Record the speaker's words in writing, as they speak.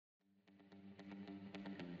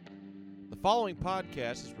following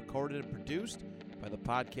podcast is recorded and produced by the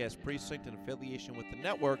Podcast Precinct in affiliation with the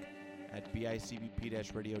network at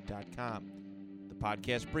bicbp-radio.com. The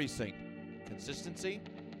Podcast Precinct. Consistency,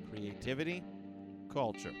 creativity,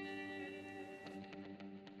 culture.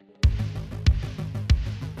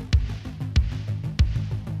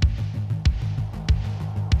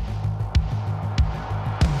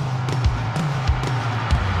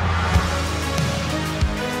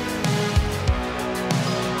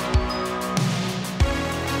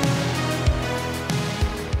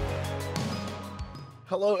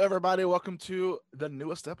 Hello, everybody. Welcome to the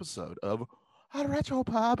newest episode of How to Retro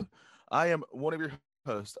Pop. I am one of your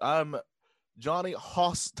hosts. I'm Johnny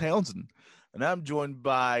Hoss Townsend, and I'm joined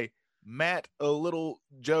by Matt Little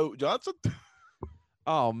Joe Johnson.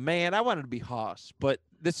 Oh, man, I wanted to be Hoss, but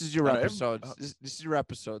this is your I know, episode. This is your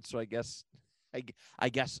episode, so I guess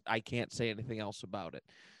I can't say anything else about it.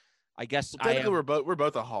 I guess Well, technically, we're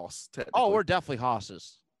both a Hoss. Oh, we're definitely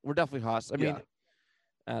Hosses. We're definitely Hoss. I mean, Yeah.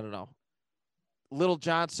 I don't know. Little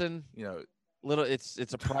Johnson, You know, it's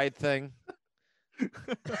a pride thing.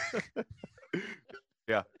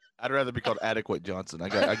 Yeah, I'd rather be called Adequate Johnson. I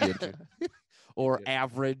get you. Or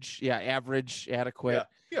average, average, adequate.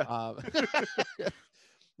 Yeah.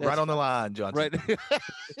 Right on the line, Johnson.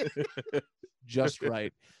 Right. Just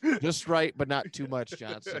right, but not too much,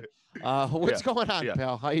 Johnson. What's going on,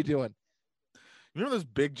 pal? How you doing? You remember those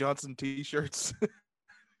Big Johnson T-shirts?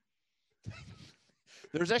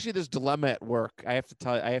 There's actually this dilemma at work. I have to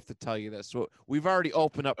tell you this. So we've already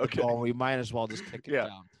opened up the door. We might as well just kick it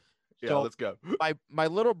down. Yeah, so let's go. My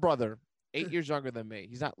little brother, 8 years younger than me.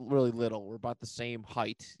 He's not really little. We're about the same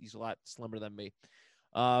height. He's a lot slimmer than me.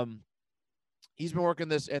 He's been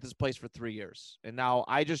working at this place for 3 years, and now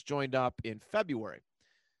I just joined up in February.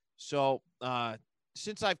 So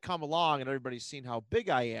since I've come along and everybody's seen how big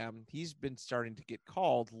I am, he's been starting to get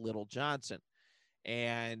called Little Johnson.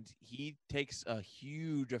 And he takes a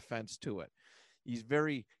huge offense to it. He's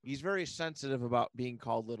very sensitive about being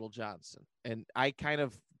called Little Johnson. And I kind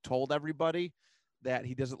of told everybody that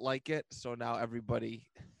he doesn't like it. So now everybody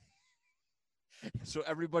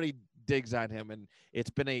digs on him. And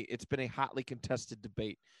it's been a hotly contested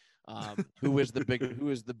debate. Who is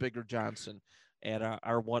the bigger Johnson at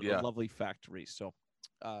our lovely factory. So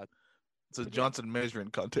it's a Johnson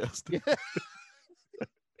measuring contest.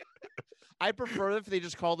 I prefer if they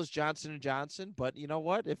just called us Johnson & Johnson, but you know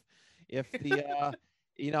what? If the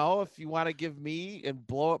if you want to give me and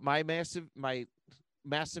blow up my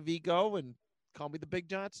massive ego and call me the Big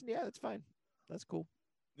Johnson, yeah, that's fine. That's cool.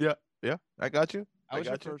 Yeah, I got you. I was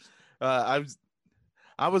first. I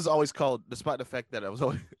was always called, despite the fact that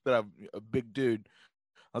I'm a big dude,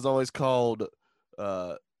 I was always called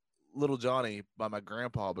Little Johnny by my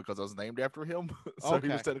grandpa because I was named after him. So He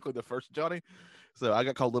was technically the first Johnny. So I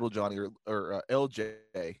got called Little Johnny or LJ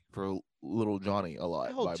for Little Johnny a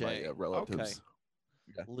lot by my relatives.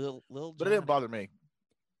 Okay. Yeah. Little Johnny. But it didn't bother me.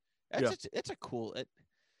 It's a cool.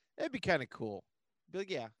 It'd be kind of cool. Be like,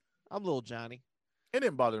 yeah, I'm Little Johnny. It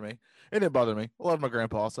didn't bother me. I love my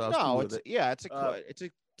grandpa, so I was cool with it. Yeah, it's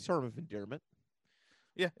a term of endearment.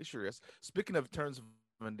 Yeah, it sure is. Speaking of terms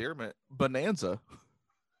of endearment, Bonanza.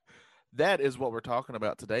 That is what we're talking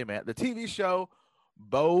about today, Matt. The TV show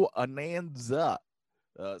Bonanza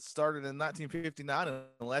started in 1959 and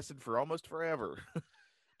lasted for almost forever.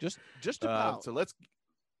 just about. So let's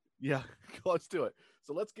do it.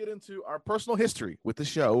 So let's get into our personal history with the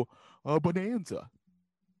show Bonanza.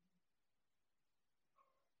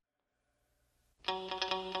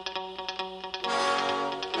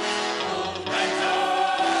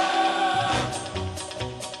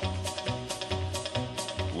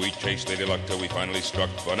 We chased Lady Luck till we finally struck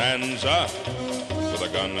Bonanza. With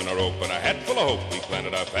a gun and a rope and a hat full of hope, we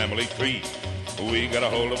planted our family tree. We got a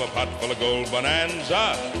hold of a pot full of gold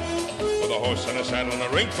Bonanza. With a horse and a saddle and a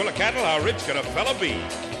ring full of cattle, how rich can a fella be?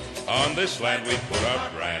 On this land we put our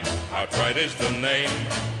brand, outright is the name.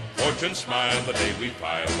 Fortune smiled the day we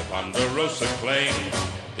filed the Ponderosa claim.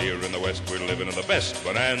 Here in the West we're living in the best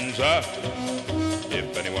Bonanza.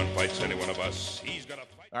 If anyone fights any one of us, he's gonna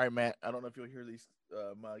fight. All right, Matt, I don't know if you'll hear these,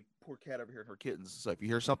 my poor cat over here and her kittens. So if you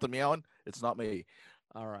hear something meowing, it's not me.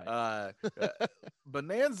 All right.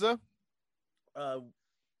 Bonanza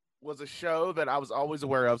was a show that I was always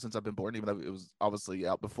aware of since I've been born, even though it was obviously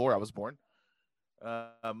out before I was born.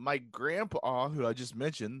 My grandpa, who I just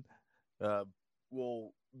mentioned,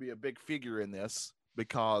 will be a big figure in this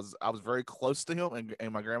because I was very close to him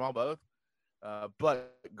and my grandma both.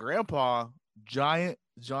 But grandpa, giant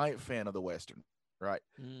fan of the Western, right?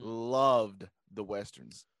 Loved the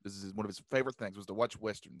Westerns. This is one of his favorite things was to watch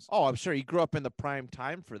Westerns. Oh, I'm sure he grew up in the prime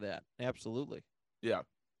time for that. Absolutely. Yeah.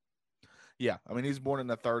 Yeah, I mean he's born in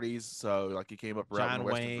the 30s, so like he came up right John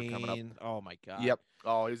when westerns were coming up. Wayne. Oh my God. Yep.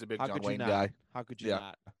 Oh, he's a big How John could you Wayne not? guy. How could you Yeah.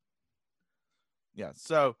 not? Yeah.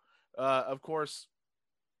 So, of course,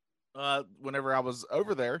 whenever I was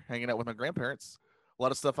over there hanging out with my grandparents, a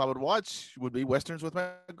lot of stuff I would watch would be westerns with my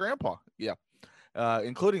grandpa. Yeah,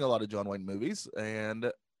 including a lot of John Wayne movies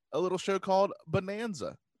and a little show called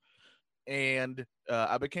Bonanza. And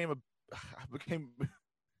I became I became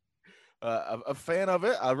a fan of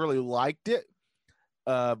it. I really liked it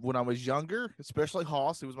when I was younger, especially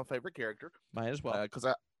Hoss. He was my favorite character Might as well. because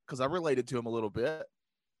I related to him a little bit.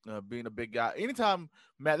 Being a big guy. Anytime,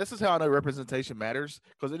 Matt, this is how I know representation matters.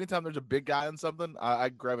 Because anytime there's a big guy in something, I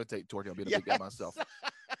gravitate toward him being a big guy myself.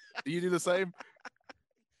 Do you do the same?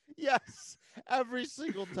 Yes, every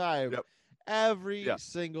single time. Yep. Every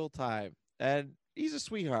single time. And he's a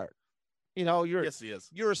sweetheart. You know, Yes, he is.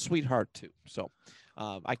 you're a sweetheart too. So,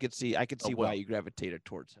 I could see well. why you gravitated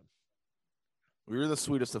towards him. We're the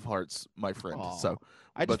sweetest of hearts, my friend. Aw. So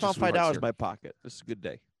I just bunch of found $5 sweethearts in my pocket. This is a good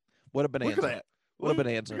day. What a bonanza! Look at that. What a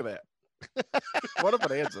bonanza! Look at that. What a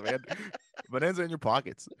bonanza, man. Bonanza in your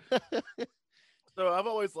pockets. So I've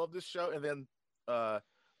always loved this show. And then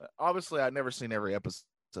obviously I've never seen every episode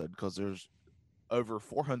because there's over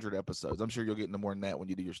 400 episodes. I'm sure you'll get into more than that when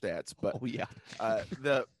you do your stats. But Oh yeah.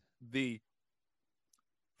 the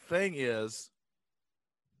thing is,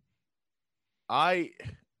 I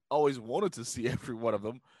always wanted to see every one of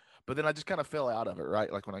them, but then I just kind of fell out of it,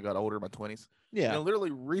 right? Like when I got older in my 20s. Yeah.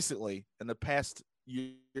 Literally recently, in the past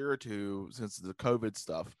year or two, since the COVID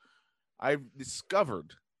stuff, I've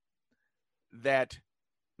discovered that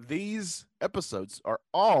these episodes are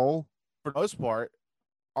all, for the most part,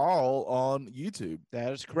 all on YouTube.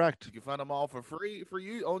 That is correct. You can find them all for free for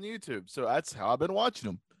you on YouTube. So that's how I've been watching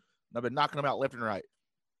them. I've been knocking them out left and right.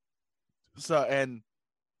 So, and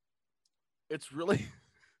it's really,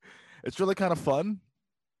 it's really kind of fun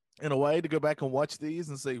in a way to go back and watch these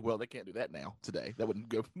and say, well, they can't do that now today. That wouldn't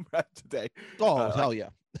go right today. Oh hell yeah.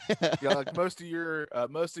 Yeah, like most of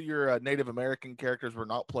your Native American characters were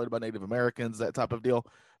not played by Native Americans, that type of deal.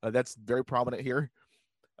 That's very prominent here.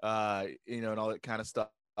 And all that kind of stuff.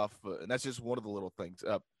 And that's just one of the little things.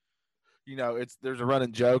 There's a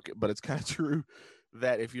running joke, but it's kind of true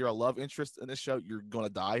that if you're a love interest in this show, you're going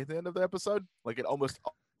to die at the end of the episode. Like it almost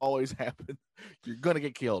always happens. You're going to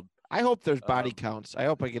get killed. I hope there's body counts. I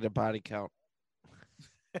hope I get a body count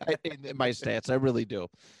in my stats. I really do.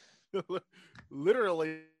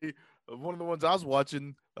 Literally, one of the ones I was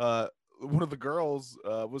watching, one of the girls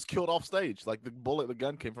was killed off stage. Like the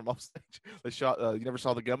gun came from off stage. They shot. You never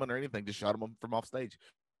saw the gunman or anything. Just shot him from off stage,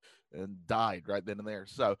 and died right then and there.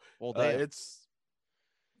 So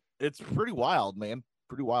it's pretty wild, man.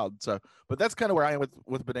 Pretty wild. So, but that's kind of where I am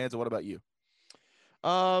with Bonanza. What about you?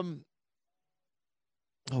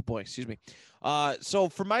 Oh boy, excuse me. So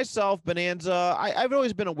for myself, Bonanza, I've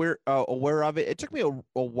always been aware of it. It took me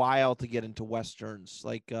a while to get into westerns,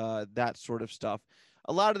 like that sort of stuff.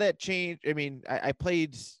 A lot of that changed. I mean, I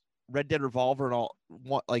played Red Dead Revolver and all,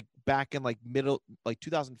 like back in like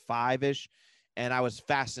 2005 ish, and I was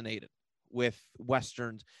fascinated with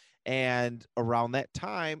westerns. And around that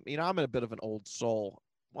time, I'm a bit of an old soul.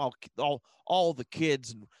 Well, all the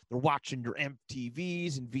kids, and they're watching your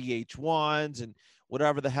MTVs and VH1s and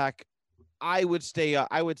whatever the heck. I would sit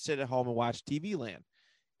at home and watch TV Land,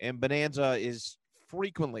 and Bonanza is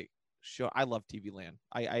frequently show. I love TV Land.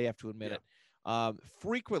 I have to admit it.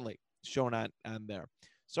 Frequently shown on there.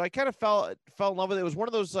 So I kind of fell in love with it. It was one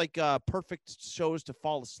of those like perfect shows to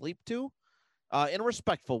fall asleep to, in a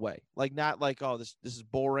respectful way. Like not like, oh, this is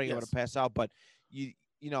boring. Yes. I'm gonna pass out. But you'd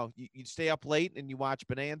stay up late and you watch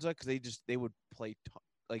Bonanza because they would play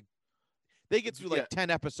like they get through like 10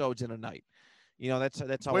 episodes in a night.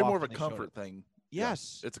 That's how way more of often a they showed comfort it. thing.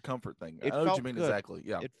 Yes, Yeah, it's a comfort thing. It I know what you felt mean good. exactly.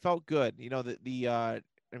 Yeah, it felt good.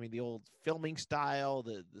 The old filming style,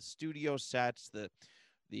 the studio sets,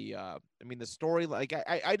 the story. Like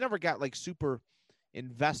I never got like super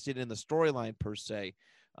invested in the storyline per se.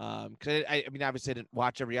 Because I mean, obviously I didn't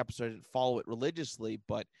watch every episode, I didn't follow it religiously,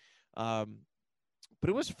 but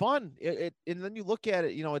it was fun. And then you look at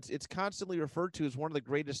it, it's constantly referred to as one of the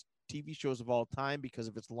greatest TV shows of all time because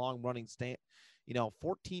of its long running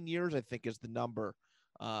 14 years, I think is the number.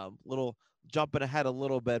 Little jumping ahead a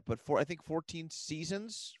little bit, but I think 14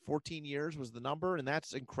 seasons, 14 years was the number. And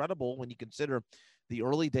that's incredible when you consider the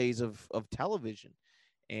early days of television.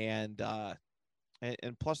 And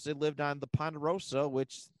plus they lived on the Ponderosa,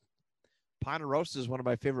 which Ponderosa is one of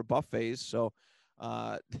my favorite buffets. So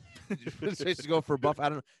it's nice to go for a buffet. I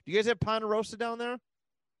don't know. Do you guys have Ponderosa down there?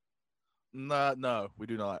 No, we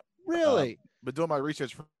do not. Really? But doing my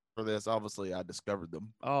research for this, obviously I discovered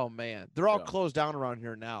them. Oh man, they're all Yeah. closed down around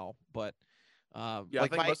here now. But Yeah,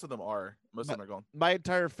 like I think most of them are. Most my- of them are gone. my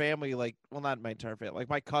entire family, like, well, not my entire family, like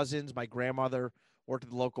my cousins, my grandmother worked at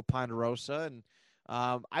the local Ponderosa, and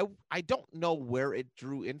I don't know where it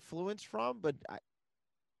drew influence from, but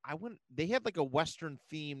I went. They had like a Western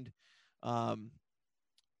themed, um,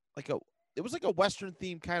 like a it was like a Western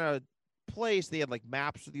themed kind of place. They had like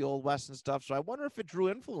maps of the old West and stuff. So I wonder if it drew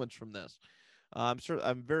influence from this.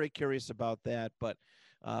 I'm very curious about that. But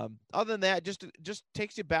other than that, just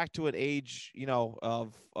takes you back to an age,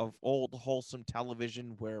 of old wholesome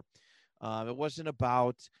television where it wasn't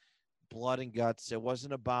about blood and guts. It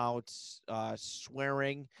wasn't about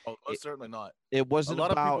swearing. Oh, It, certainly not. it A wasn't lot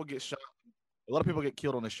of people about get shot. A lot of people get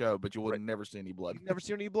killed on the show, but you would never see any blood. you never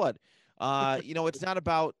see any blood. It's not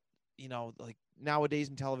about, like nowadays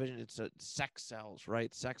in television, it's sex sells,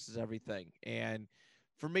 right? Sex is everything. And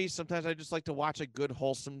for me, sometimes I just like to watch a good,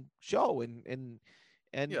 wholesome show. And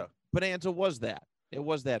Yeah. Bonanza was that. It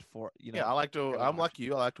was that for, Yeah, I like to. I'm watch. like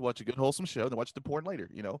you. I like to watch a good wholesome show, then watch the porn later.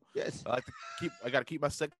 Yes. I like to keep. I got to keep my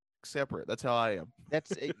sex separate. That's how I am.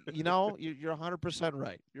 That's, you're 100%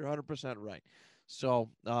 right. You're 100% right. So,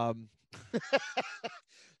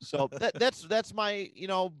 so that's my,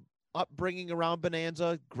 upbringing around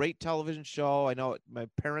Bonanza. Great television show. I know my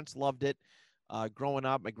parents loved it growing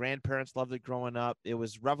up. My grandparents loved it growing up. It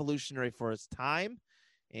was revolutionary for its time.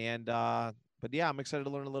 And but yeah, I'm excited to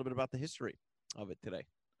learn a little bit about the history of it today.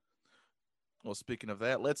 Well, speaking of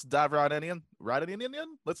that, let's dive right in.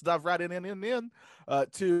 Let's dive right in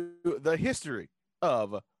to the history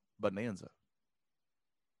of Bonanza.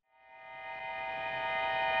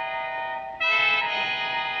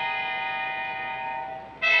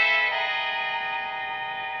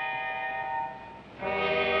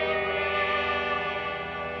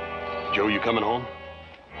 Joe, you coming home?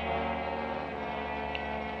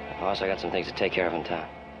 Boss, I got some things to take care of in town.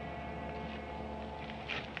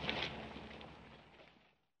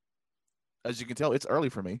 As you can tell, it's early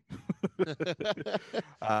for me.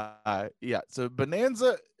 Yeah. So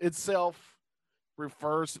Bonanza itself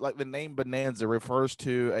refers, like the name Bonanza refers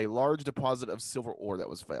to a large deposit of silver ore that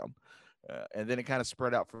was found. And then it kind of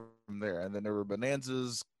spread out from there. And then there were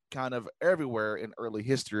bonanzas kind of everywhere in early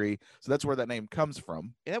history. So that's where that name comes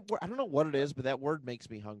from. I don't know what it is, but that word makes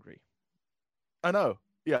me hungry. I know.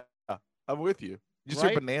 Yeah. I'm with you. You say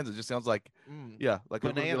Right? bonanza just sounds like, yeah, like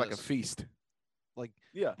it's like a Bananas. feast. Like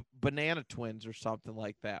Yeah. Banana Twins or something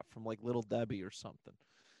like that from like Little Debbie or something.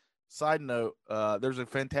 Side note, there's a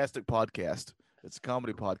fantastic podcast. It's a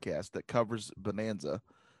comedy podcast that covers Bonanza,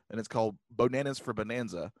 and it's called Bananas for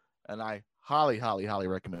Bonanza. And I highly, highly, highly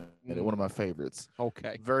recommend it. One of my favorites.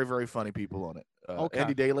 Okay. Very, very funny people on it. Okay.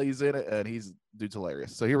 Andy Daly's in it, and dude's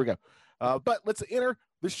hilarious. So here we go. But let's enter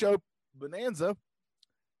the show Bonanza.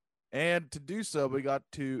 And to do so, we got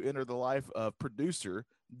to enter the life of producer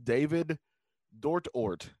David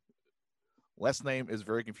Dortort. Last name is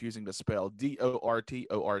very confusing to spell. Dortort.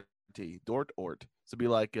 Dortort. So be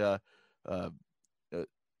like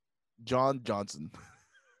John Johnson.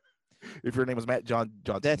 If your name was Matt John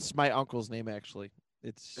Johnson. That's my uncle's name, actually.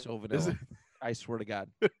 It's so vanilla. I swear to God.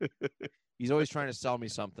 He's always trying to sell me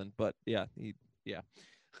something, but yeah.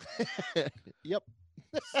 Yep.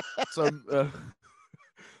 So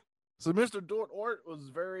Mr. Dortort was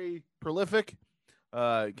very prolific.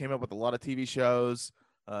 Came up with a lot of TV shows.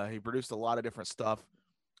 He produced a lot of different stuff.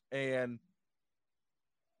 And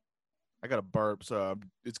I got a burp, so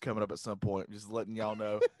it's coming up at some point. Just letting y'all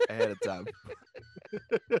know ahead of time.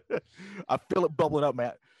 I feel it bubbling up,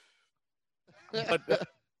 Matt. But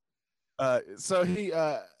so he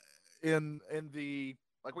in the,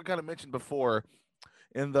 like we kind of mentioned before,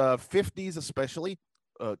 in the 50s especially,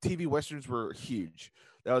 TV westerns were huge.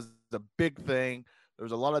 That was a big thing. There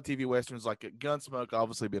was a lot of TV westerns, like Gunsmoke,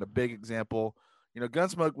 obviously being a big example.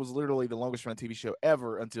 Gunsmoke was literally the longest running TV show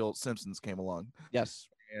ever until Simpsons came along. Yes.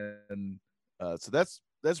 And so that's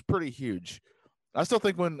pretty huge. I still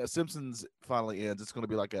think when Simpsons finally ends, it's going to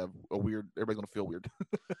be like a weird. Everybody's going to feel weird.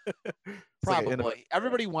 Probably.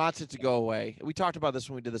 Everybody wants it to go away. We talked about this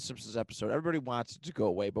when we did the Simpsons episode. Everybody wants it to go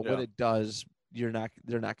away, but when it does, they're not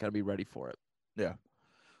going to be ready for it. Yeah.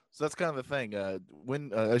 So that's kind of the thing.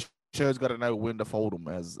 When a show's got to know when to fold them,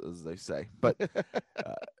 as they say. But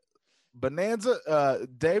Bonanza,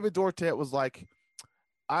 David Dortort was like,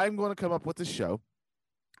 I'm going to come up with a show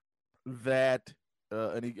that,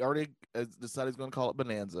 and he already decided he's going to call it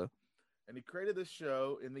Bonanza. And he created this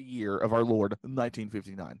show in the year of our Lord,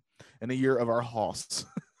 1959, in the year of our hoss,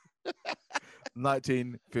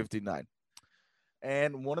 1959.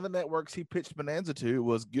 And one of the networks he pitched Bonanza to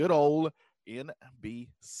was good old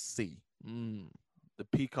NBC.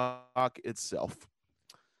 the Peacock itself.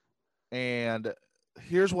 And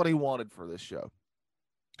here's what he wanted for this show.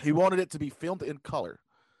 He wanted it to be filmed in color,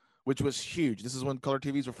 which was huge. This is when color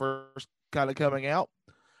TVs were first kind of coming out.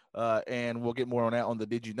 And we'll get more on that on the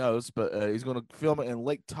Did You Knows, but he's going to film it in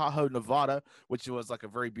Lake Tahoe, Nevada, which was like a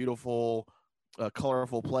very beautiful,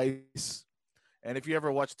 colorful place. And if you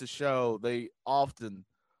ever watch the show, they often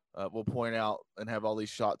will point out and have all these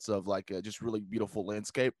shots of like just really beautiful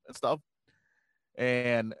landscape and stuff.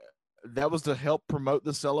 And that was to help promote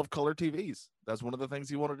the sale of color TVs. That's one of the things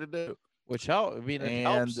he wanted to do. Which help? I mean, it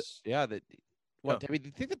And- helps. Yeah. That. What? Yeah. I mean, do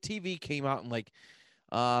you think the TV came out in like,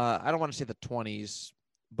 I don't want to say the 20s,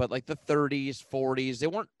 but like the 30s, 40s? They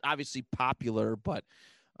weren't obviously popular, but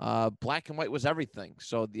black and white was everything.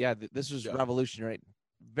 So yeah, this was Yeah. revolutionary,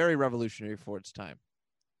 very revolutionary for its time.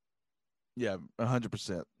 Yeah,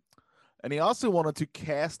 100%. And he also wanted to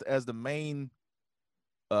cast as the main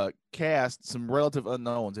cast some relative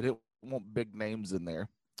unknowns. They didn't want big names in there,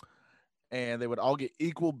 and they would all get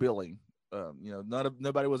equal billing.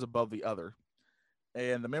 Nobody was above the other.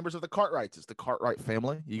 And the members of the Cartwrights, it's the Cartwright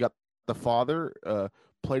family. You got the father,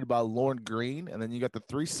 played by Lorne Green, and then you got the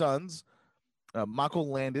three sons. Michael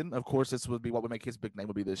Landon, of course, this would be what would make his big name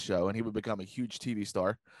would be this show, and he would become a huge TV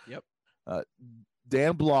star. Yep.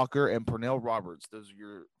 Dan Blocker and Pernell Roberts. Those are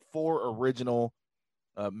your four original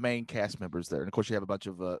main cast members there. And of course, you have a bunch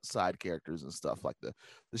of side characters and stuff like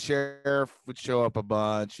the sheriff would show up a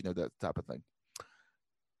bunch, that type of thing.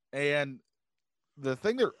 And the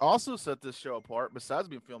thing that also set this show apart, besides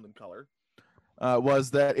being filmed in color,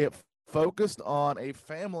 was that it focused on a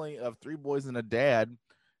family of three boys and a dad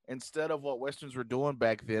instead of what Westerns were doing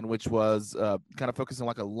back then, which was kind of focusing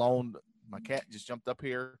like a lone. My cat just jumped up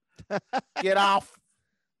here. Get off,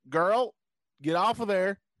 girl. Get off of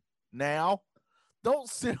there now. Don't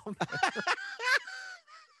sit on there.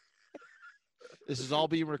 This is all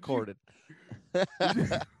being recorded.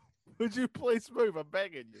 Would you please move? I'm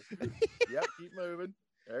begging you. Yep, keep moving.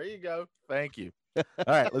 There you go. Thank you. All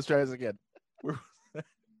right, let's try this again.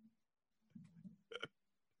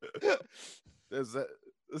 It's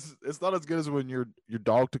not as good as when your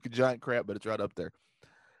dog took a giant crap, but it's right up there.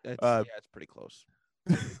 Yeah, it's pretty close.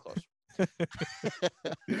 Pretty close.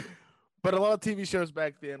 But a lot of TV shows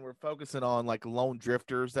back then were focusing on like lone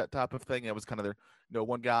drifters, that type of thing. That was kind of their,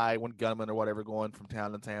 one guy, one gunman or whatever going from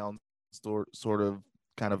town to town, sort of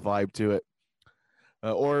kind of vibe to it.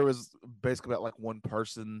 Or it was basically about like one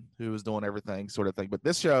person who was doing everything sort of thing. But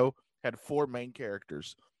this show had four main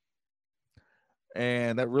characters.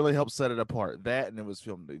 And that really helped set it apart. That, and it was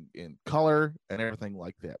filmed in color and everything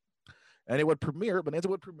like that. And it would premiere, Bonanza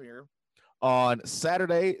would premiere on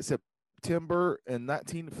Saturday, September in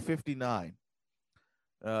 1959.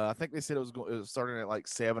 I think they said it was starting at like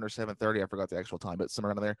 7 or 7:30. I forgot the actual time, but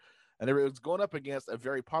somewhere around there. And it was going up against a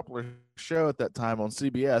very popular show at that time on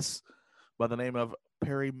CBS by the name of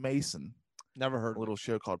Perry Mason. Never heard A little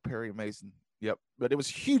show called Perry Mason. Yep. But it was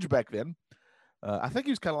huge back then. I think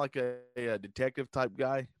he was kind of like a detective type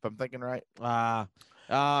guy, if I'm thinking right.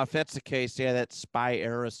 If that's the case, yeah, that spy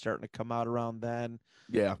era is starting to come out around then.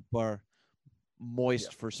 Yeah. Or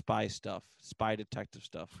moist for spy stuff, spy detective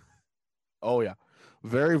stuff. Oh, yeah.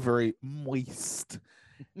 Very, very moist.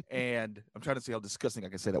 And I'm trying to see how disgusting I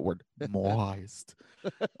can say that word. Moist.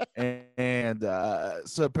 and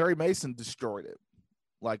so Perry Mason destroyed it.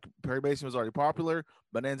 Like, Perry Mason was already popular.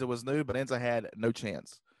 Bonanza was new. Bonanza had no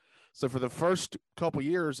chance. So for the first couple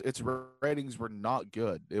years, its ratings were not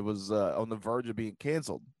good. It was on the verge of being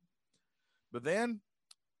canceled. But then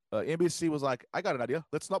NBC was like, I got an idea.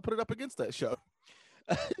 Let's not put it up against that show.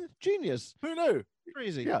 Genius. Who knew?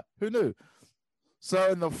 Crazy. Yeah, who knew? So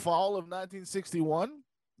in the fall of 1961,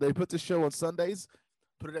 they put the show on Sundays,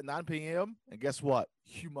 put it at 9 p.m., and guess what?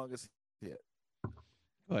 Humongous hit.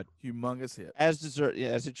 Good. Humongous hit. As it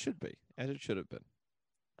should be. As it should have been.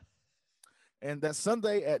 And that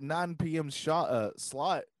Sunday at 9 p.m.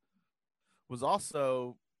 slot was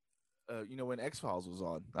also, when X-Files was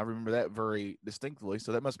on. I remember that very distinctly.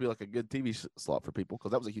 So that must be like a good TV slot for people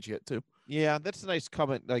because that was a huge hit too. Yeah, that's a nice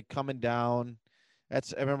coming down. I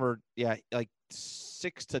remember, like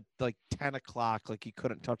 6 to like 10 o'clock, like you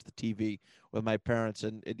couldn't touch the TV with my parents.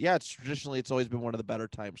 And it's always been one of the better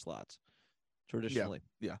time slots. Traditionally.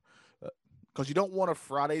 Yeah. Because you don't want a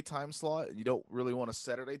Friday time slot, and you don't really want a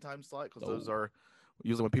Saturday time slot because those are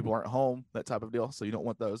usually when people aren't home, that type of deal. So you don't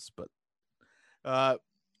want those. But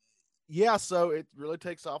yeah, so it really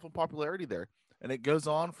takes off in popularity there, and it goes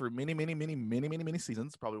on for many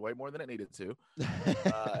seasons, probably way more than it needed to.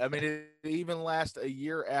 I mean, it even lasts a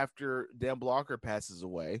year after Dan Blocker passes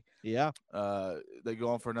away. Yeah. They go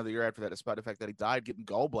on for another year after that, despite the fact that he died getting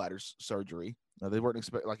gallbladder surgery. They weren't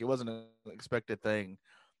it wasn't an expected thing.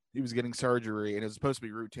 He was getting surgery, and it was supposed to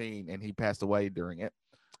be routine, and he passed away during it.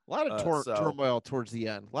 A lot of turmoil towards the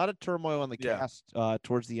end. A lot of turmoil on the cast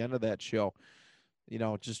towards the end of that show. You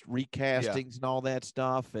know, just recastings and all that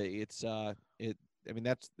stuff. It's I mean,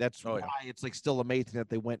 that's why it's like still amazing that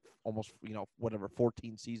they went almost,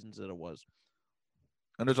 14 seasons that it was.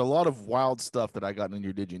 And there's a lot of wild stuff that I got in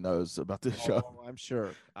your Did You Knows about this show. I'm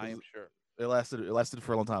sure. I am sure. It lasted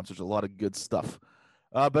for a long time, so there's a lot of good stuff.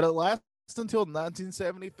 But it lasts until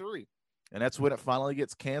 1973, and that's when it finally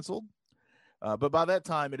gets canceled. But by that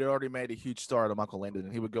time, it had already made a huge star to Michael Landon,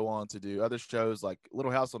 and he would go on to do other shows like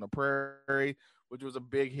Little House on the Prairie, which was a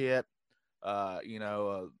big hit.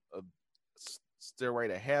 Stairway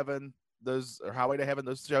to Heaven, Highway to Heaven,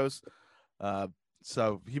 those shows.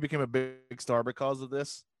 So he became a big star because of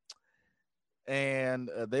this. And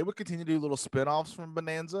they would continue to do little spinoffs from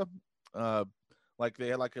Bonanza. Like they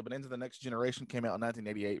had like a Bonanza The Next Generation came out in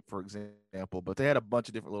 1988, for example. But they had a bunch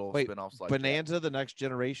of different little spinoffs like Bonanza The Next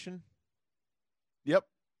Generation? Yep.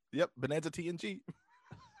 Bonanza TNG.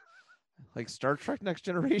 Like Star Trek Next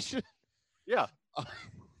Generation? Yeah.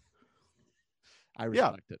 I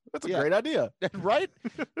respect it. That's a great idea. Right?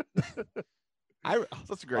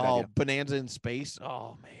 That's a great idea. Bonanza in space.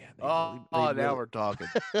 Oh man. Now we're talking.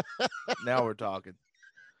 Now we're talking.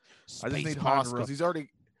 I just need Haas because he's already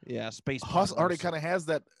space. Haas already kind of has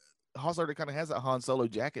that. Haas already kind of has that Han Solo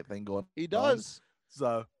jacket thing going. He does.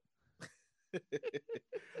 So,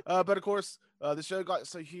 but of course, the show got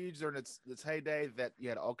so huge during its heyday that you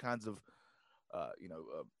had all kinds of,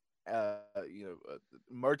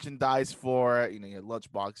 merchandise for it. You had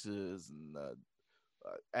lunch boxes and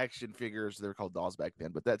action figures. They were called dolls back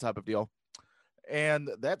then, but that type of deal. And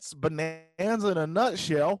that's Bonanza in a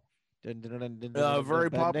nutshell. Very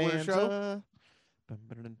popular show.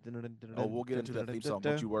 Oh, we'll get into that theme song.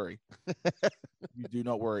 Don't you worry. You do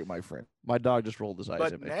not worry, my friend. My dog just rolled his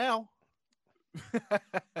eyes at me. But now,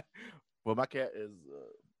 well, my cat is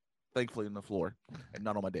thankfully on the floor and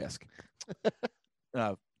not on my desk.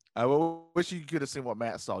 I wish you could have seen what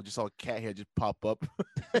Matt saw. Just saw a cat head just pop up,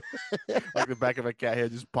 like the back of a cat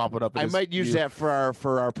head just popping up. I might use that for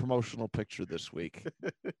our promotional picture this week.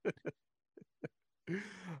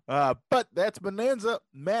 But that's Bonanza.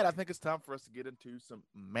 Matt, I think it's time for us to get into some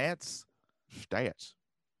Matt's stats.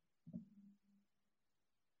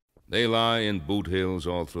 They lie in boot hills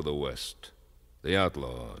all through the West. The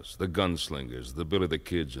outlaws, the gunslingers, the Billy the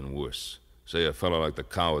Kids, and worse. Say a fellow like the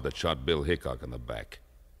coward that shot Bill Hickok in the back.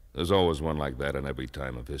 There's always one like that in every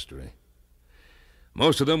time of history.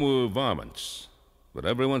 Most of them were varmints, but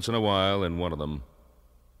every once in a while in one of them,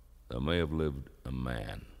 there may have lived a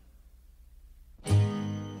man.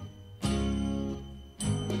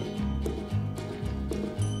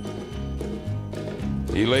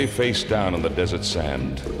 He lay face down on the desert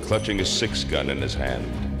sand, clutching a 6-gun in his hand.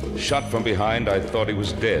 Shot from behind, I thought he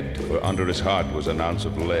was dead, for under his heart was an ounce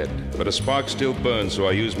of lead. But a spark still burned, so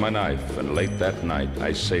I used my knife, and late that night,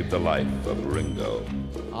 I saved the life of Ringo.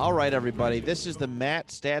 All right, everybody, this is the Matt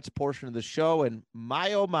Stats portion of the show, and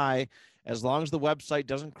my, oh my, as long as the website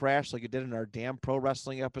doesn't crash like it did in our damn pro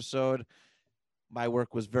wrestling episode, my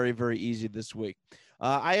work was very, very easy this week.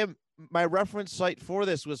 My reference site for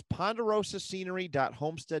this was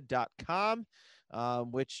ponderosascenery.homestead.com,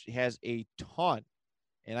 which has a ton,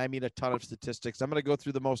 and I mean a ton of statistics. I'm going to go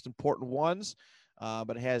through the most important ones,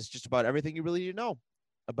 but it has just about everything you really need to know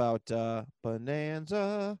about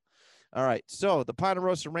Bonanza. All right, so the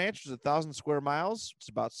Ponderosa Ranch is 1,000 square miles. It's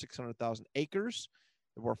about 600,000 acres.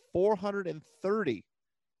 There were 430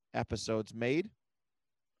 episodes made.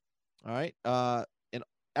 All right, and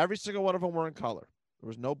every single one of them were in color. There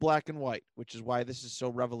was no black and white, which is why this is so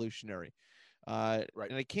revolutionary. Right.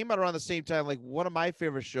 And it came out around the same time. Like one of my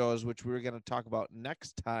favorite shows, which we were going to talk about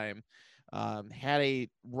next time, had a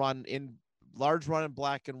large run in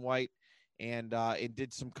black and white, and it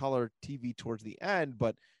did some color TV towards the end.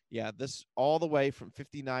 But yeah, this all the way from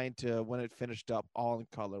 59 to when it finished up, all in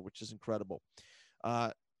color, which is incredible.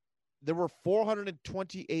 There were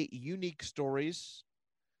 428 unique stories.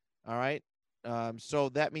 All right. So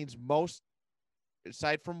that means most,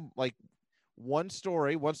 aside from like one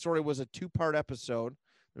story was a 2-part episode.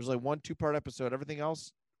 There's like one 2-part episode. Everything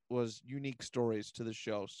else was unique stories to the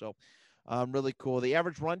show. So really cool. The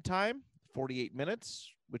average runtime, 48 minutes,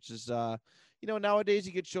 which is, nowadays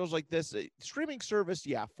you get shows like this. Streaming service,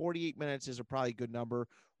 48 minutes is a probably good number.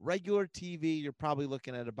 regular TV, you're probably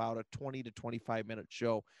looking at about a 20 to 25-minute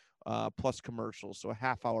show, plus commercials, so a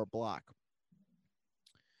half-hour block.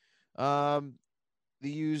 They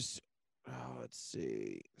use, let's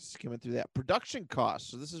see, skimming through that. Production costs.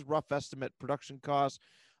 So this is rough estimate production costs.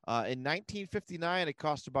 In 1959, it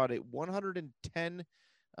cost about $110,000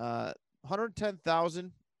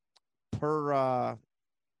 per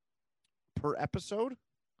episode.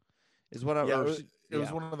 Is what it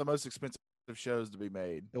was one of the most expensive shows to be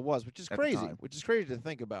made. It was, which is crazy. Which is crazy to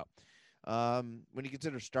think about. When you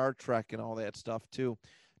consider Star Trek and all that stuff too.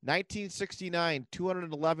 1969,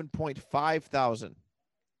 $211.5 thousand.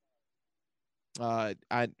 I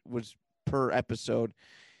was per episode,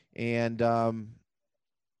 and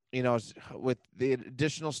with the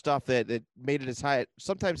additional stuff that made it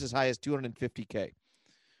sometimes as high as $250K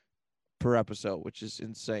per episode, which is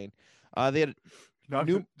insane. They had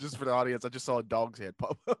just for the audience, I just saw a dog's head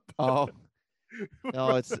pop up. Oh,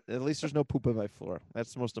 no, it's at least there's no poop on my floor.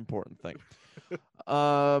 That's the most important thing.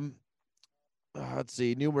 Let's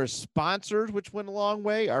see, numerous sponsors, which went a long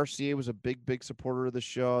way. RCA was a big supporter of the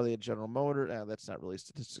show. They had General Motors. That's not really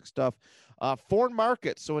statistic stuff. Foreign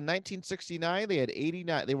markets. So in 1969, they had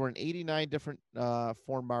 89. They were in 89 different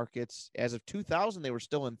foreign markets. As of 2000, they were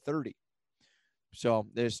still in 30. So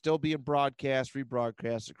they're still being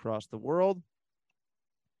rebroadcast across the world.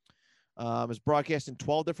 It's broadcast in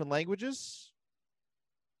 12 different languages.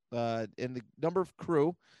 And the number of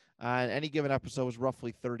crew on any given episode was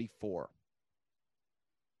roughly 34.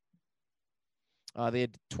 They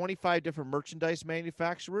had 25 different merchandise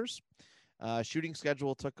manufacturers. Shooting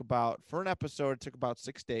schedule for an episode, it took about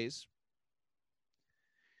 6 days.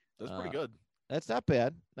 That's pretty good. That's not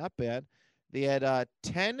bad. Not bad. They had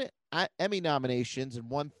 10 Emmy nominations and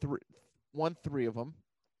won three of them.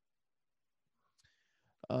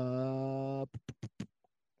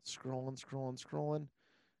 Scrolling.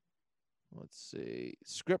 Let's see.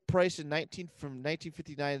 Script price from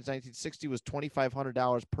 1959 to 1960 was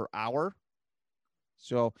 $2,500 per hour.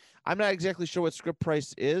 So I'm not exactly sure what script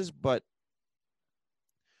price is, but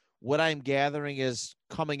what I'm gathering is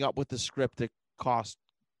coming up with the script that cost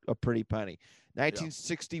a pretty penny.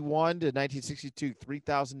 1961 to 1962,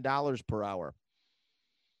 $3,000 per hour.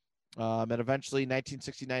 And eventually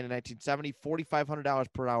 1969 to 1970, $4,500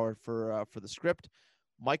 per hour for the script.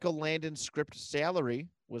 Michael Landon's script salary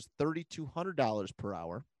was $3,200 per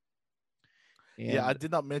hour. And I did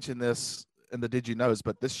not mention this in the Did You Knows,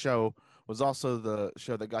 but this show was also the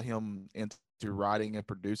show that got him into writing and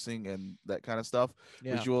producing and that kind of stuff.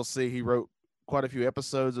 Yeah. As you will see, he wrote quite a few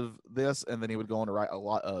episodes of this, and then he would go on to write a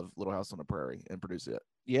lot of Little House on the Prairie and produce it.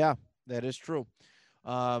 Yeah, that is true.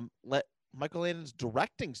 Michael Landon's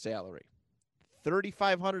directing salary,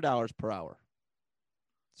 $3,500 per hour.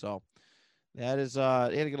 So that is he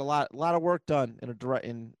had to get a lot of work done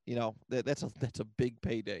that's a big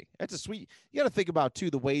payday. That's a sweet. You got to think about too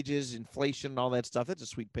the wages, inflation, and all that stuff. That's a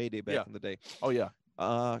sweet payday back in the day. Oh yeah.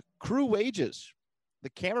 Crew wages, the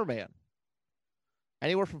cameraman,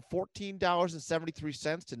 anywhere from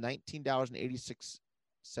 $14.73 to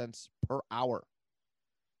 $19.86 per hour.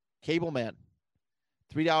 Cable man,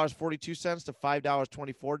 $3.42 to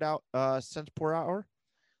 $5.24 per hour.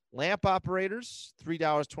 Lamp operators,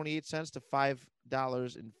 $3.28 to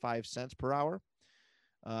 $5.05 per hour.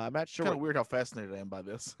 I'm not sure. Kind of weird how fascinated I am by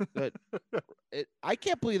this. But I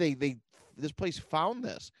can't believe this place found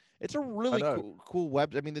this. It's a really cool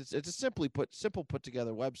web. I mean, it's a simple put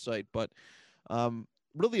together website, but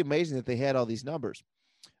really amazing that they had all these numbers.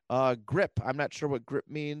 Grip. I'm not sure what grip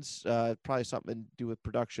means. Probably something to do with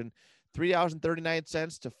production.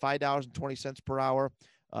 $3.39 to $5.20 per hour.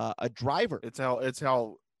 A driver. It's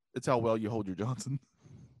how well you hold your Johnson.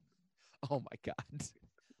 Oh my God.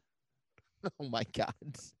 Oh my God.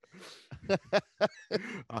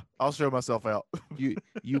 I'll show myself out. you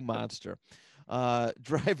monster.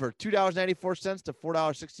 Driver, $2.94 to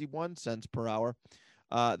 $4.61 per hour.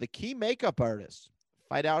 The key makeup artist,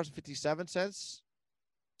 $5.57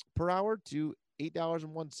 per hour to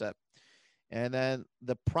 $8.01. And then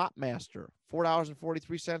the prop master,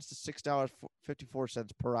 $4.43 to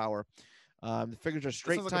 $6.54 per hour. The figures are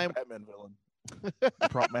straight time. Like a Batman villain. The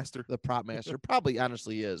prop master. The prop master probably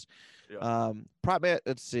honestly is. Yeah.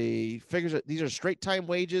 Let's see. Figures. These are straight time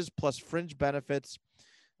wages plus fringe benefits,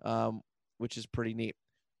 which is pretty neat.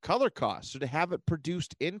 Color costs. So to have it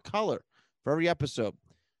produced in color for every episode,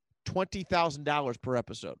 $20,000 per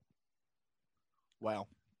episode. Wow.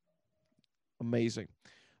 Amazing.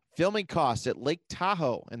 Filming costs at Lake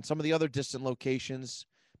Tahoe and some of the other distant locations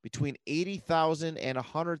between $80,000 and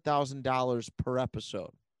 $100,000 per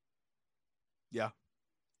episode. Yeah.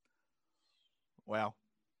 Wow.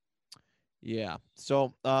 Yeah.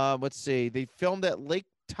 So let's see. They filmed at Lake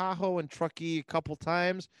Tahoe and Truckee a couple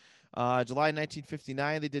times. July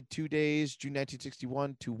 1959, they did 2 days. June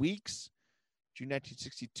 1961, 2 weeks. June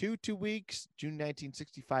 1962, 2 weeks. June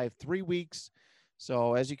 1965, 3 weeks.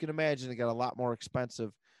 So as you can imagine, it got a lot more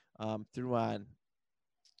expensive through on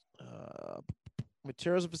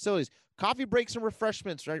materials and facilities. Coffee breaks and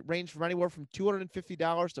refreshments range from anywhere from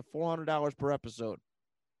 $250 to $400 per episode.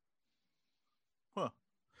 Huh.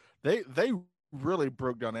 They really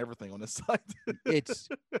broke down everything on this site.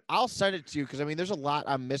 I'll send it to you because I mean, there's a lot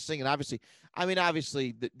I'm missing, and obviously,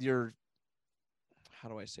 you're. How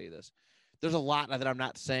do I say this? There's a lot that I'm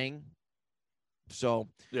not saying. So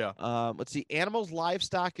Yeah. Let's see. Animals,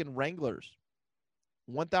 livestock, and wranglers.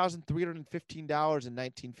 $1,315 in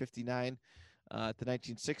 1959 to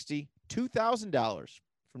 1960. $2,000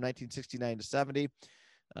 from 1969 to 70.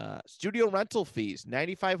 Studio rental fees,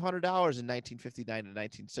 $9,500 in 1959 to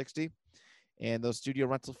 1960. And those studio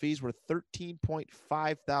rental fees were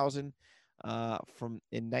 $13.5 thousand from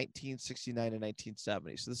in 1969 to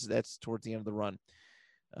 1970. So that's towards the end of the run.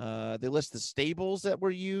 They list the stables that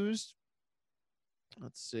were used.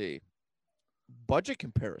 Let's see. Budget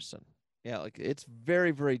comparison. Yeah, like it's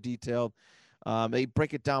very, very detailed. They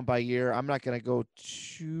break it down by year. I'm not going to go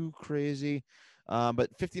too crazy.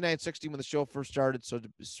 But 59.60 when the show first started. So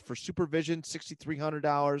for supervision,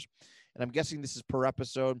 $6,300. And I'm guessing this is per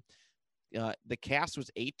episode. The cast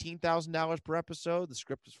was $18,000 per episode. The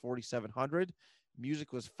script was $4,700.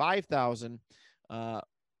 Music was $5,000.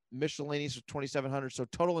 Miscellaneous was $2,700. So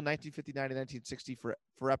total in 1959 to 1960 for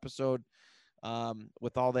episode,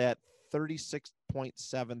 with all that,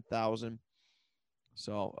 $36.7 thousand.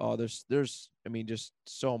 So there's I mean, just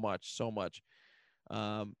so much.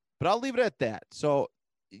 But I'll leave it at that. So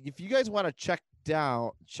if you guys want to check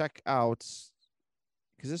out,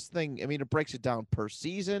 because this thing, I mean, it breaks it down per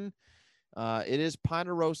season. It is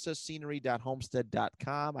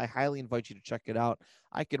ponderosascenery.homestead.com. I highly invite you to check it out.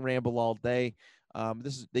 I can ramble all day.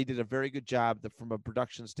 They did a very good job from a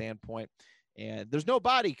production standpoint, and there's no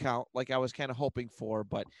body count like I was kind of hoping for,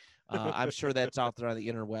 but I'm sure that's out there on the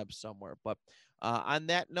interweb somewhere. But on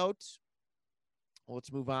that note,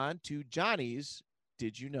 let's move on to Johnny's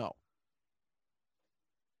Did You Know?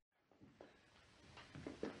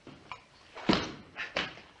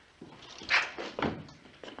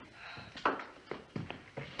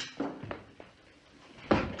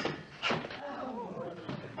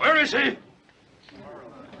 Where is he?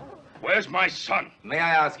 Where's my son? May I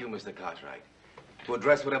ask you, Mr. Cartwright, to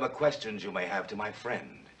address whatever questions you may have to my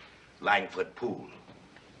friend, Langford Poole.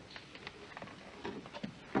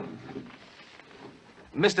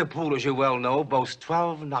 Mr. Poole, as you well know, boasts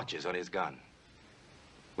 12 notches on his gun.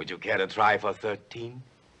 Would you care to try for 13?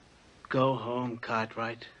 Go home,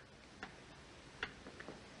 Cartwright.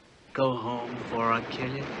 Go home before I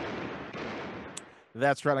kill you.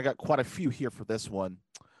 That's right. I got quite a few here for this one.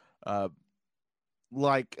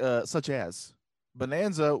 Such as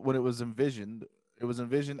Bonanza, when it was envisioned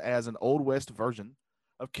as an Old West version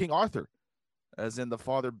of King Arthur, as in the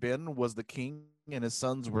father Ben was the king and his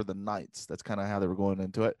sons were the knights. That's kind of how they were going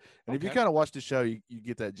into it. And if you kind of watch the show, you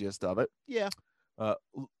get that gist of it. Yeah.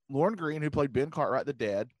 Lorne Greene, who played Ben Cartwright, the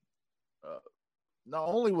dad, not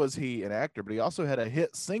only was he an actor, but he also had a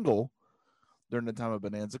hit single during the time of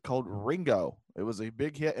Bonanza called Ringo. It was a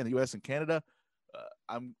big hit in the U.S. and Canada.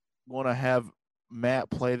 I'm going to have Matt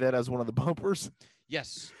play that as one of the bumpers.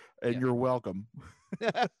 Yes. And you're welcome.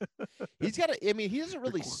 He's got to, I mean, he doesn't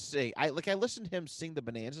really sing. I listened to him sing the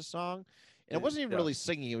Bonanza song, and it wasn't even really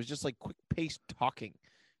singing. It was just like quick paced talking,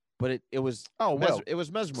 but it was, it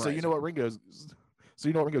was mesmerizing. So you know what Ringo's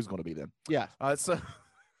going to be then. Yeah.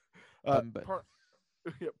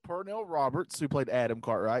 Parnell Roberts, who played Adam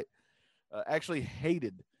Cartwright, actually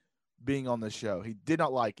hated being on the show. He did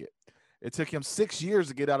not like it. It took him 6 years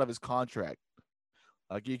to get out of his contract.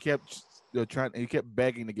 Like he kept he kept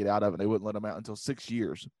begging to get out of it. They wouldn't let him out until 6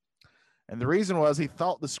 years. And the reason was he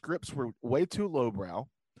thought the scripts were way too lowbrow.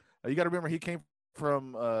 You got to remember he came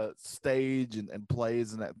from stage and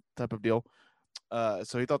plays and that type of deal.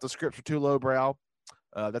 So he thought the scripts were too lowbrow,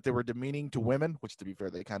 that they were demeaning to women, which to be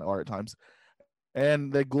fair, they kind of are at times.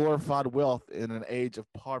 And they glorified wealth in an age of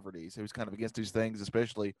poverty. So he was kind of against these things,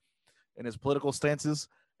 especially in his political stances.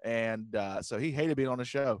 And so he hated being on the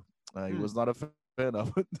show. He was not a fan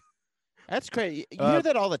of it. That's crazy. You hear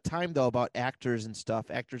that all the time, though, about actors and stuff.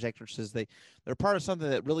 Actors, actresses, they're part of something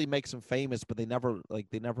that really makes them famous, but they never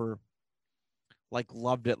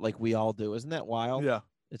loved it like we all do. Isn't that wild? Yeah.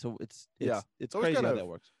 It's It's crazy how that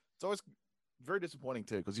works. It's always very disappointing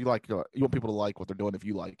too, because you want people to like what they're doing if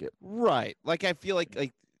you like it. Right. Like I feel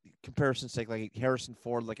like comparison's sake, like Harrison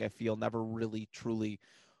Ford, like I feel never really truly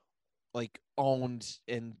like owned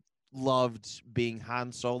and loved being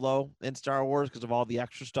Han Solo in Star Wars because of all the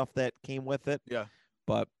extra stuff that came with it. Yeah.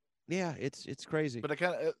 But yeah, it's crazy. But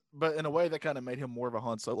but in a way, that kind of made him more of a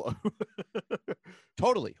Han Solo.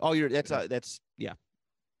 Totally. Oh, that's 100%.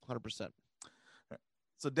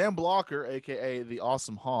 So Dan Blocker, aka the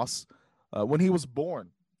Awesome Hoss, when he was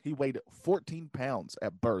born, he weighed 14 pounds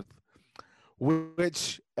at birth,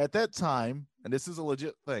 which at that time, and this is a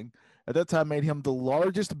legit thing, at that time made him the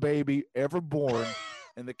largest baby ever born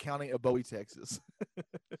in the county of Bowie, Texas.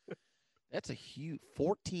 That's a huge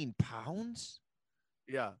 14 pounds.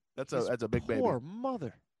 Yeah, that's a big baby. Poor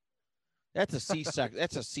mother. That's a C-section.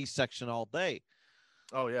 That's a C-section all day.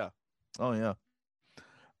 Oh yeah.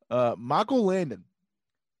 Michael Landon.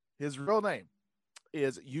 His real name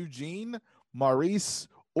is Eugene Maurice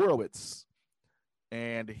Orowitz,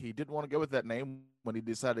 and he didn't want to go with that name when he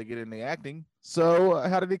decided to get into acting. So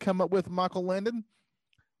how did he come up with Michael Landon?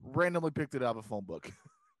 Randomly picked it out of a phone book.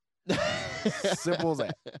 Simple as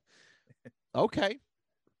that. Okay.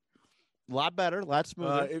 A lot better, a lot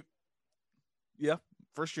smoother. Yeah,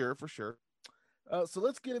 for sure. So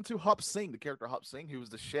let's get into Hup Singh, the character Hup Singh, who was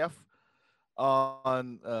the chef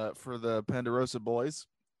on for the Ponderosa Boys.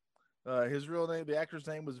 His real name, the actor's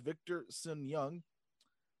name, was Victor Sun Young,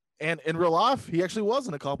 and in real life, he actually was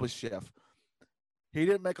an accomplished chef. He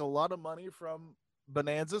didn't make a lot of money from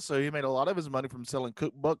Bonanza, so he made a lot of his money from selling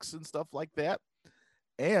cookbooks and stuff like that.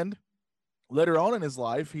 And later on in his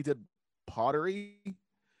life, he did pottery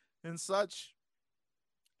and such.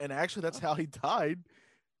 And actually, that's how he died.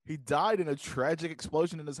 He died in a tragic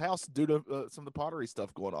explosion in his house due to some of the pottery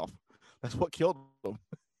stuff going off. That's what killed him.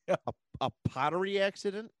 Yeah. A pottery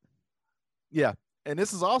accident? Yeah. And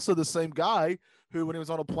this is also the same guy who, when he was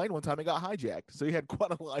on a plane one time, he got hijacked. So he had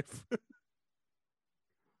quite a life.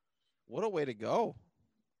 What a way to go.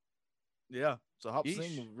 Yeah. So Hup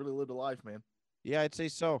Singh really lived a life, man. Yeah, I'd say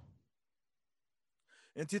so.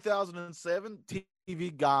 In 2007,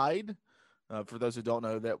 TV Guide, for those who don't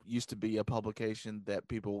know, that used to be a publication that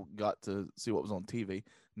people got to see what was on TV.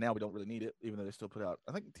 Now we don't really need it, even though they still put out.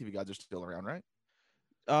 I think TV Guides are still around, right?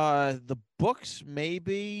 The books,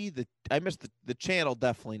 maybe. I missed the channel.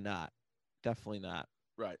 Definitely not.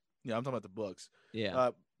 Right. Yeah, I'm talking about the books. Yeah.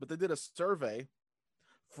 But they did a survey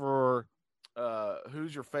for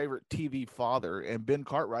who's your favorite TV father, and Ben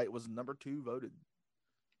Cartwright was number 2 voted.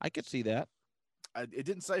 I could see that. It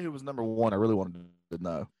didn't say who was number 1. I really wanted to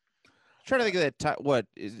know. Trying to think of that. What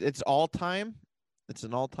is it's all time? It's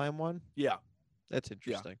an all-time one. Yeah, that's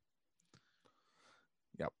interesting.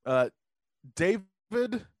 Yeah.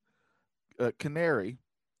 David Canary,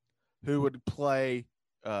 who would play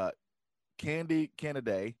Candy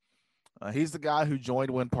Canaday. He's the guy who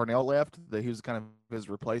joined when Parnell left. He was kind of his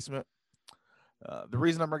replacement. The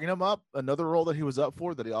reason I'm bringing him up, another role that he was up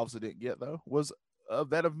for that he obviously didn't get, though, was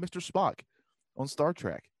that of Mr. Spock on Star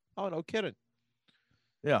Trek. Oh, no kidding.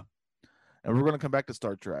 Yeah. And we're going to come back to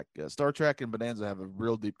Star Trek. Star Trek and Bonanza have a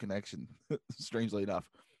real deep connection, strangely enough.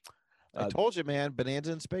 I told you, man.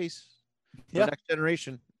 Bonanza in space. Yeah. Next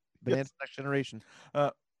generation. Bonanza Next Generation.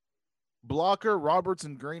 Blocker, Roberts,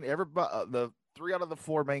 and Green, everybody, the 3 out of the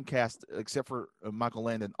 4 main cast, except for Michael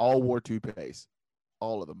Landon, all wore toupees.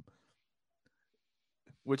 All of them.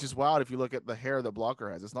 Which is wild if you look at the hair that Blocker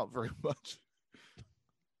has. It's not very much.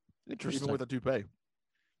 Interesting. Even with a toupee.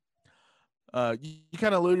 You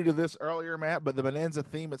kind of alluded to this earlier, Matt, but the Bonanza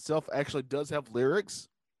theme itself actually does have lyrics.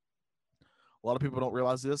 A lot of people don't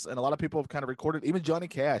realize this, and a lot of people have kind of recorded. Even Johnny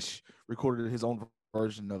Cash recorded his own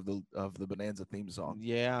version of the Bonanza theme song.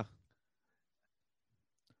 Yeah.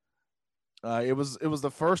 It was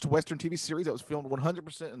the first Western TV series that was filmed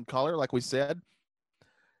 100% in color, like we said.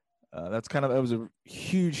 It was a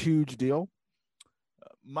huge deal.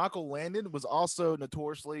 Michael Landon was also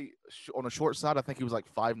notoriously on a short side. I think he was like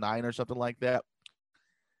 5'9" or something like that.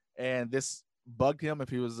 And this bugged him if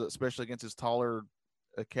he was, especially against his taller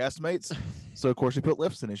castmates. So, of course, he put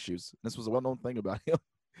lifts in his shoes. This was a well-known thing about him.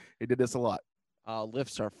 He did this a lot.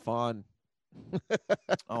 Lifts are fun.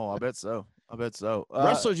 Oh, I bet so.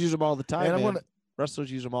 Wrestlers use them all the time, man. Gonna...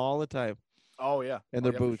 Wrestlers use them all the time. Oh, yeah. And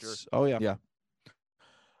their boots. Sure. Oh, yeah.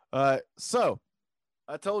 Yeah. So,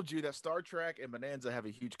 I told you that Star Trek and Bonanza have a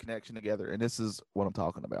huge connection together, and this is what I'm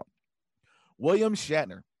talking about. William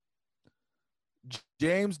Shatner,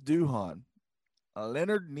 James Doohan,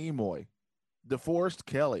 Leonard Nimoy, DeForest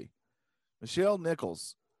Kelly, Michelle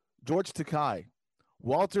Nichols, George Takei,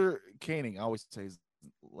 Walter Koenig. I always say his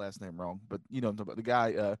last name wrong, but you know what I'm talking about. The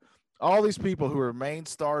guy, all these people who are main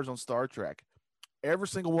stars on Star Trek, every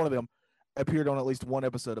single one of them appeared on at least one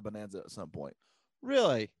episode of Bonanza at some point.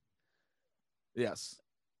 Really? Yes.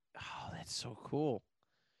 Oh, that's so cool.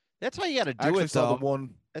 That's how you got to I do actually it, saw though. the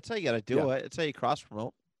one. That's how you got to do Yeah. it. That's how you cross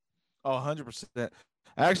promote. Oh, 100%.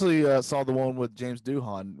 I actually saw the one with James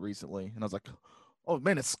Doohan recently, and I was like, oh,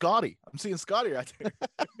 man, it's Scotty. I'm seeing Scotty right there.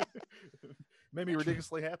 Made me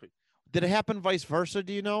ridiculously happy. Did it happen vice versa?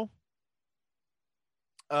 Do you know?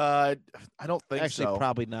 I don't think Actually, so.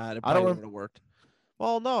 probably not. It I don't probably rem- would have worked.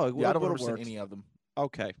 Well, no, it Yeah, I would don't have remember seeing worked. any of them.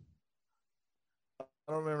 Okay. I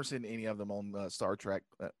don't remember seeing any of them on Star Trek,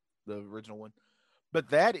 the original one. But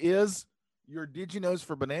that is your Did You Knows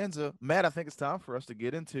for Bonanza. Matt, I think it's time for us to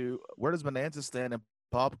get into where does Bonanza stand in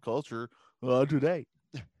pop culture today?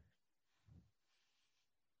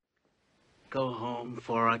 Go home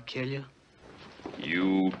before I kill you.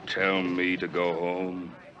 You tell me to go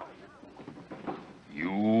home?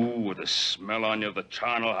 You with the smell on you of the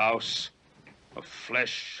charnel house, of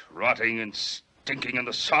flesh rotting and stinking in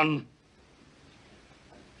the sun?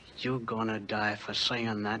 You gonna die for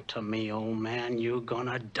saying that to me, old man. You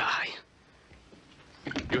gonna die.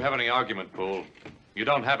 You have any argument, Poole? You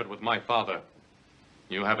don't have it with my father.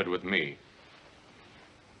 You have it with me.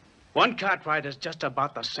 One Cartwright is just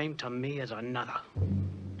about the same to me as another.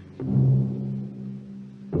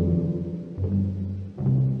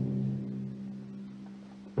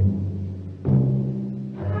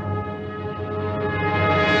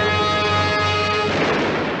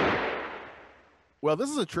 Well,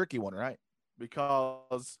 this is a tricky one, right?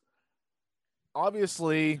 Because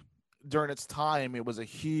obviously during its time, it was a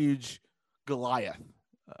huge Goliath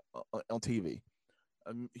on TV,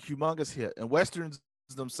 a humongous hit. And Westerns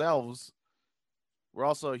themselves were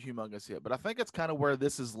also a humongous hit. But I think it's kind of where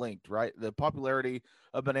this is linked, right? The popularity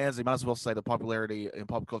of Bonanza, you might as well say the popularity in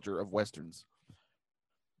pop culture of Westerns.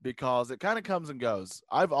 Because it kind of comes and goes.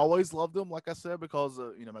 I've always loved them, like I said, because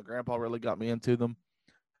my grandpa really got me into them.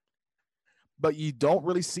 But you don't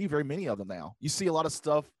really see very many of them now. You see a lot of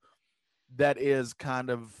stuff that is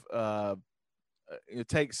kind of it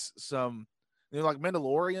takes some, like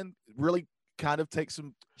Mandalorian really kind of takes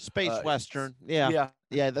some Space Western. Yeah.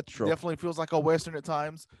 Yeah, that's true. Definitely feels like a Western at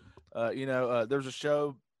times. There's a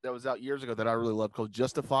show that was out years ago that I really loved called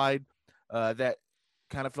Justified that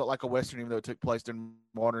kind of felt like a Western, even though it took place in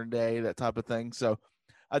modern day, that type of thing. So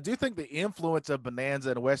I do think the influence of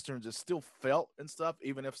Bonanza and Westerns is still felt and stuff,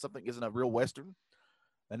 even if something isn't a real Western.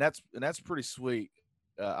 And that's pretty sweet.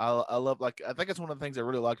 I love, like, I think it's one of the things I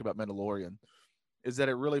really liked about Mandalorian is that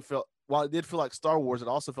it really felt, while it did feel like Star Wars, it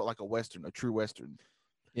also felt like a Western, a true Western.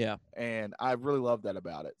 Yeah. And I really love that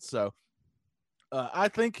about it. So I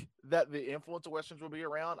think that the influence of Westerns will be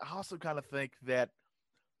around. I also kind of think that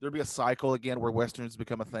there'll be a cycle again where Westerns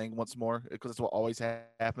become a thing once more because it's what always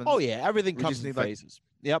happens. Oh, yeah. Everything We comes just in need, like- phases.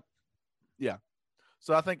 Yep. Yeah.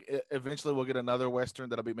 So I think eventually we'll get another Western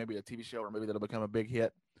that'll be maybe a TV show or maybe that'll become a big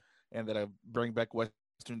hit and that'll bring back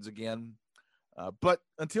Westerns again. But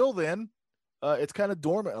until then, it's kind of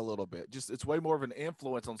dormant a little bit. Just it's way more of an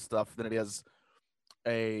influence on stuff than it is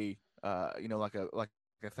a like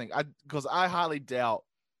a thing. Because I highly doubt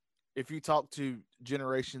if you talk to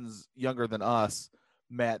generations younger than us,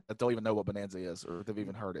 Matt, that don't even know what Bonanza is or they've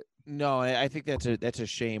even heard it. No, I think that's a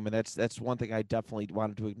shame, and that's one thing I definitely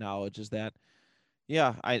wanted to acknowledge is that,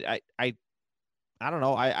 yeah, I don't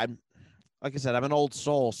know, I'm like I said, I'm an old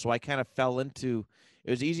soul, so I kind of fell into. It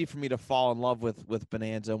was easy for me to fall in love with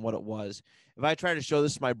Bonanza and what it was. If I tried to show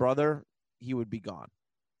this to my brother, he would be gone.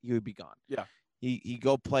 He would be gone. Yeah. He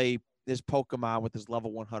go play his Pokemon with his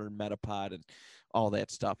level 100 Metapod and all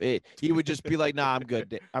that stuff. He would just be like, "Nah, I'm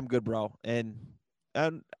good. I'm good, bro." And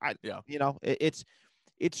I, Yeah. It's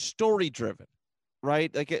story driven,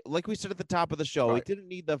 right? Like we said at the top of the show, Right. it didn't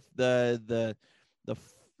need the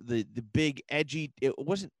big edgy. It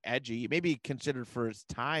wasn't edgy, maybe considered for its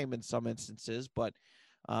time in some instances, but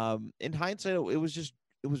in hindsight, it was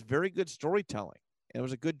very good storytelling. And it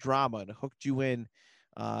was a good drama, and it hooked you in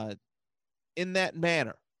that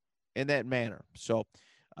manner. So,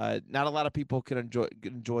 not a lot of people can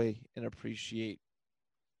enjoy and appreciate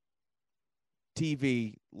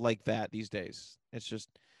TV like that these days. It's just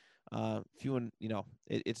few and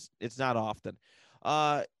it's not often.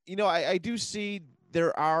 I do see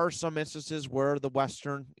there are some instances where the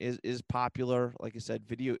Western is popular. Like I said,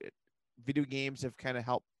 video games have kind of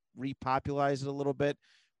helped repopularize it a little bit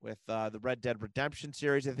with the Red Dead Redemption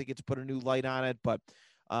series. I think it's put a new light on it, but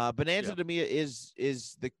Bonanza to me is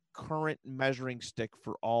the current measuring stick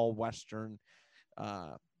for all Western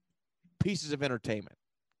pieces of entertainment,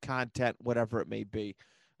 content, whatever it may be.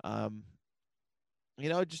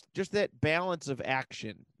 Just that balance of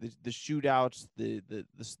action, the shootouts,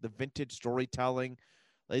 the vintage storytelling.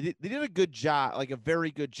 They did a good job, like a very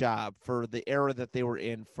good job for the era that they were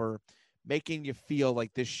in, for making you feel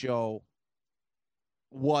like this show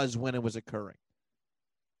was when it was occurring.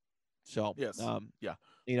 So, Yes. Yeah.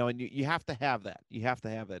 You know, and you have to have that. You have to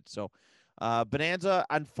have that. So, Bonanza,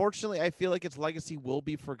 unfortunately, I feel like its legacy will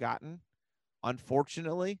be forgotten.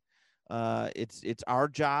 Unfortunately, it's our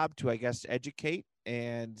job to, I guess, educate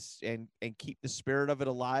and keep the spirit of it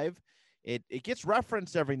alive. It gets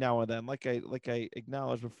referenced every now and then, like I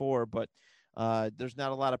acknowledged before, but there's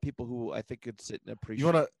not a lot of people who I think could sit and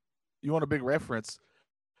appreciate. You want a big reference?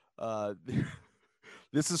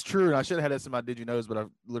 This is true, and I should have had this in my Did You Knows, but I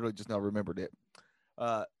literally just now remembered it.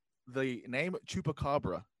 The name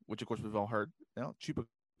Chupacabra, which of course we've all heard now,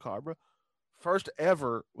 Chupacabra, first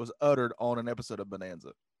ever was uttered on an episode of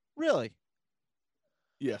Bonanza. Really?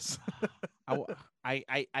 Yes.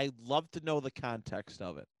 I love to know the context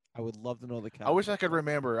of it. I would love to know the context. I wish I could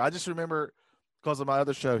remember. I just remember because of my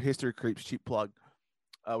other show, History Creeps, cheap plug.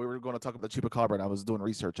 We were going to talk about the Chupacabra, and I was doing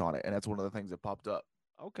research on it, and that's one of the things that popped up.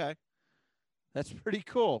 Okay. That's pretty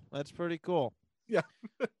cool. Yeah.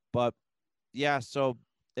 But yeah, so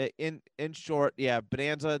in short, yeah,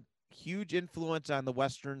 Bonanza, huge influence on the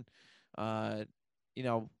Western, you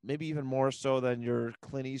know, maybe even more so than your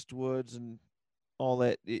Clint Eastwoods and all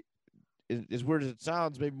that. As weird as it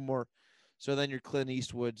sounds, maybe more so than your Clint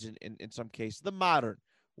Eastwoods in some cases. The modern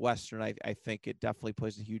Western, I think it definitely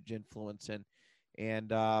plays a huge influence in. And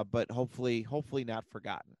but hopefully not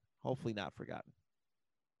forgotten. Hopefully not forgotten.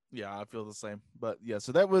 Yeah, I feel the same. But yeah,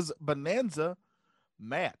 so that was Bonanza.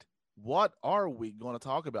 Matt, what are we going to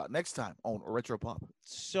talk about next time on Retro Pop?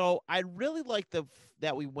 So I really like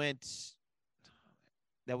that we went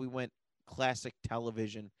classic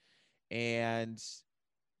television, and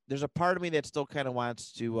there's a part of me that still kind of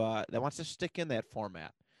wants to stick in that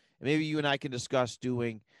format. And maybe you and I can discuss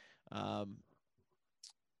doing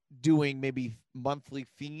maybe monthly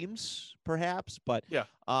themes, perhaps. But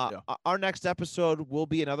our next episode will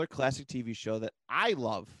be another classic TV show that I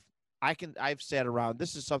love. I've sat around.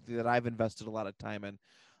 This is something that I've invested a lot of time in.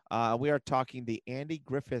 We are talking the Andy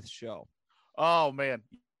Griffith Show. Oh man,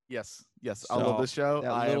 yes, so I love this show.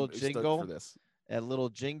 That little jingle for this. That little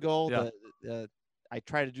jingle. Yeah. I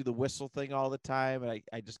try to do the whistle thing all the time, and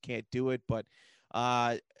I just can't do it. But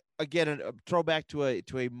again, a throwback to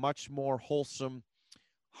a much more wholesome,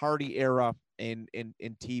 hearty era in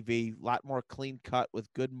TV. A lot more clean cut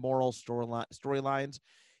with good moral storylines,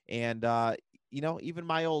 and you know, even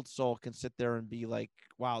my old soul can sit there and be like,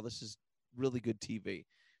 "Wow, this is really good TV,"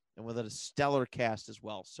 and with a stellar cast as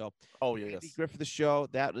well. So, Andy Griffith Show.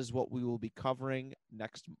 That is what we will be covering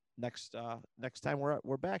next time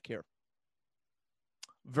we're back here.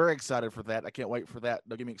 Very excited for that. I can't wait for that.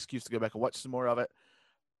 They'll give me an excuse to go back and watch some more of it.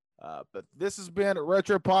 But this has been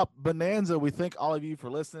Retro Pop Bonanza. We thank all of you for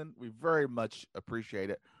listening. We very much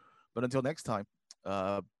appreciate it. But until next time,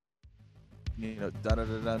 you know,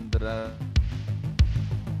 da-da-da-da-da-da.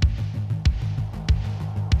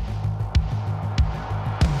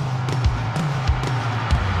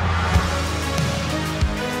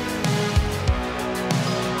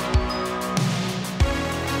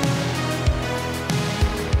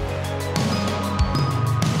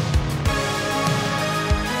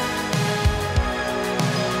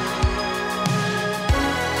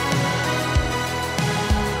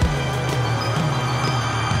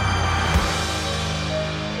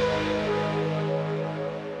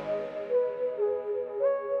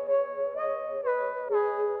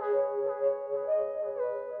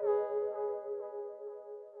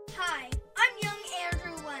 Hi, I'm young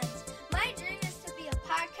Andrew Lenz. My dream is to be a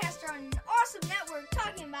podcaster on an awesome network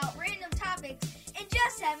talking about random topics and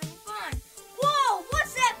just having fun. Whoa,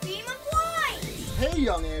 what's that beam of light? Hey,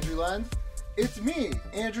 young Andrew Lenz. It's me,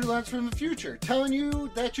 Andrew Lenz from the future, telling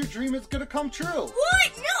you that your dream is going to come true.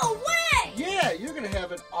 What? No way! Yeah, you're going to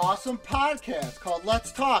have an awesome podcast called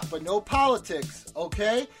Let's Talk, but no politics,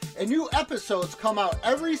 okay? And new episodes come out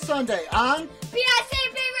every Sunday on PIC